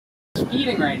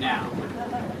Eating right now.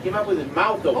 Came up with his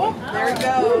mouth open. Oh, there he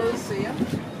goes. See him?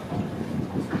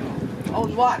 Oh,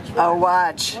 watch. Oh,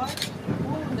 watch. Watch.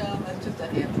 Oh, no, that's just a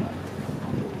hand truck.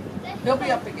 He'll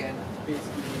be up again.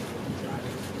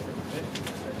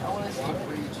 I want to see him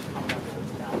reach. I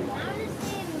want to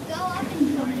see him go up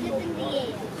and go flip in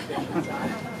the air.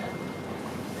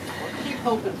 Keep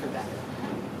hoping for that.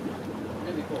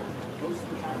 Really cool. Most of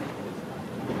the time.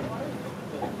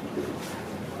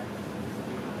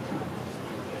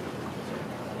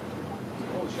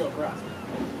 Oh, show across.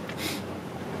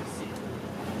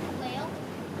 Whale,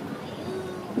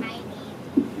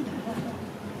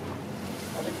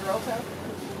 Are the girls out?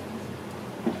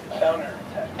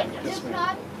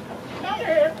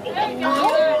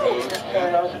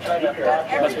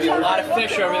 Must be a lot of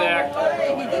fish over there.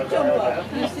 Hey, he did jump up.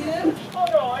 You see him?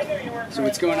 So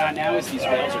what's going on now is these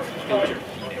whales are filter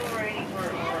feeding.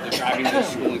 They're driving those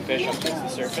schooling fish up against the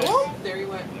surface. Oh, there he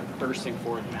went. They're bursting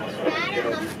forward now.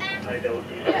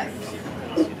 Yes.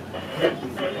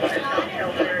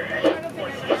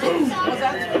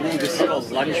 This is called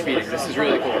lunge feeding. This is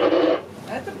really cool.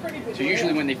 That's a pretty big So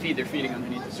usually when they feed, they're feeding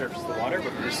underneath the surface of the water,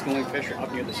 but when the schooling fish are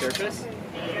up near the surface,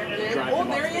 drive Oh, them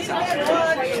there up. he is. Watch.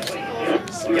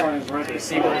 Yep. The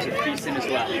seagulls are feasting as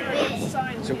well.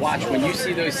 So watch, when you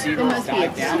see those seagulls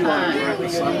dive down, that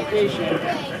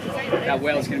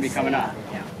whale is going to be coming up.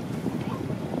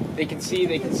 They can see,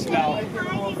 they can smell.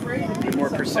 They're more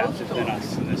perceptive than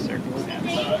us in this circumstance.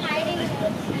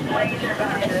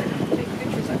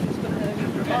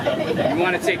 You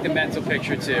want to take the mental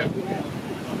picture too.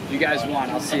 If you guys want,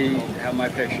 I'll see how my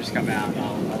pictures come out.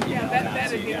 Yeah,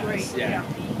 that'd be great. Yeah.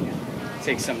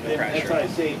 Take some of the That's pressure. why I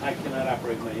say I cannot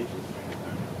operate my engine.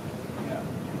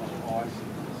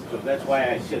 So that's why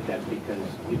I said that, because,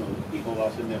 you know, people all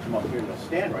of a sudden they'll come up here and they'll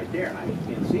stand right there and I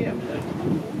can't see them. And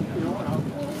you know, and I'll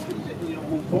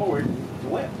move forward to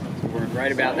win. We're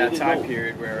right about that time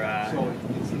period where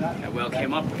that whale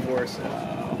came up before, so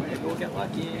maybe we'll get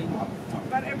lucky.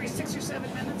 About every 6 or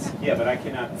 7 minutes. Yeah, but I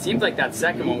cannot. It seemed like that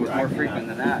second one was more frequent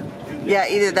than that. Yeah,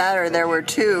 either that or there were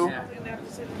two. Yeah.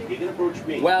 You can approach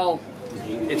me. Well,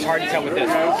 it's hard to tell with this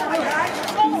one.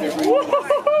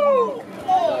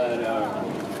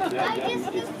 But,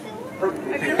 it's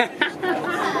perfect.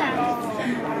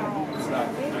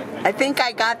 I think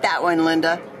I got that one,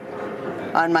 Linda,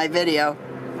 on my video.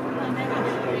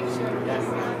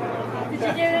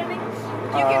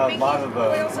 A lot of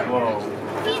the flow,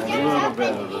 a little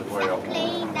bit of the whale.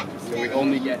 So we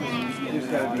only get, You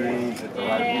just gotta be at the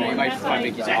right you point. might find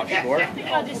Mickey's offshore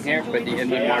here, but the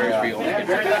inland waters we only get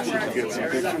Get some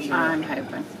pictures. I'm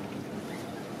hoping.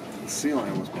 The sea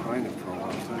lion was behind him for a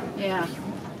long time. Yeah.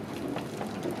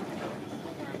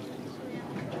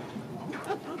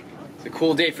 It's a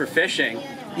cool day for fishing.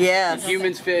 Yes.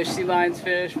 Humans fish, sea lions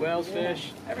fish, whales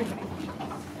fish.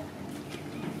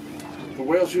 The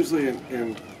whales usually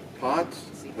in pods.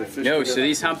 They fish No, together. so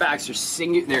these humpbacks are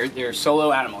they're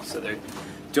solo animals. So they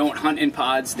don't hunt in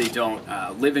pods. They don't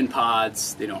live in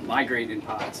pods. They don't migrate in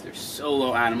pods. They're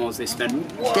solo animals. They spend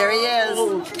There he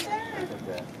is.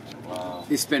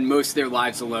 They spend most of their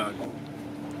lives alone.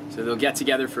 So they'll get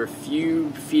together for a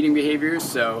few feeding behaviors.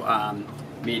 So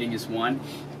mating is one,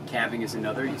 calving is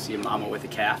another. You see a mama with a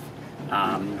calf.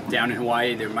 Down in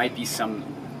Hawaii, there might be some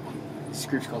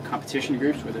groups called competition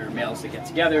groups where there are males that get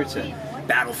together to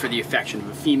battle for the affection of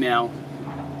a female.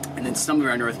 And then some of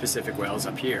our North Pacific whales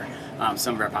up here,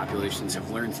 some of our populations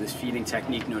have learned this feeding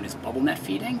technique known as bubble net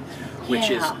feeding, which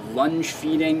is lunge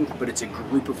feeding, but it's a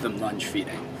group of them lunge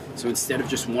feeding. So instead of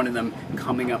just one of them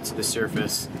coming up to the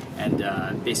surface and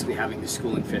basically having the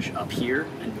schooling fish up here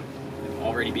and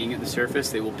already being at the surface,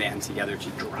 they will band together to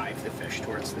drive the fish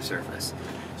towards the surface.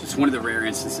 So it's one of the rare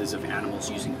instances of animals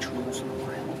using tools in the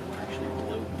wild to actually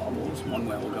blow bubbles. One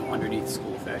whale will go underneath the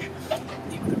school fish, the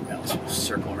other whales will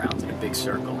circle around in a big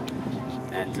circle,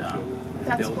 and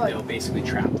they'll basically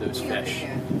trap those fish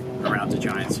around a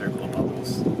giant circle of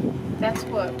bubbles. That's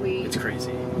what It's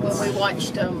crazy. when we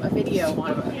watched a video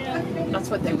on it. That's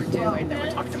what they were doing. They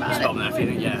were talking about Bubble net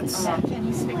feeding, yeah. It's, Can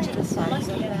you speak to the size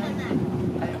of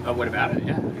that? what about it?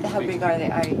 Yeah. How big are they?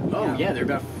 Oh yeah, they're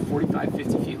about 45,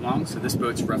 50 feet long. So this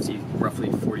boat's roughly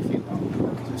 40 feet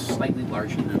long. So it's slightly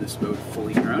larger than this boat,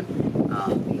 fully grown.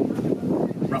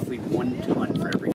 Roughly 1 to 1 for every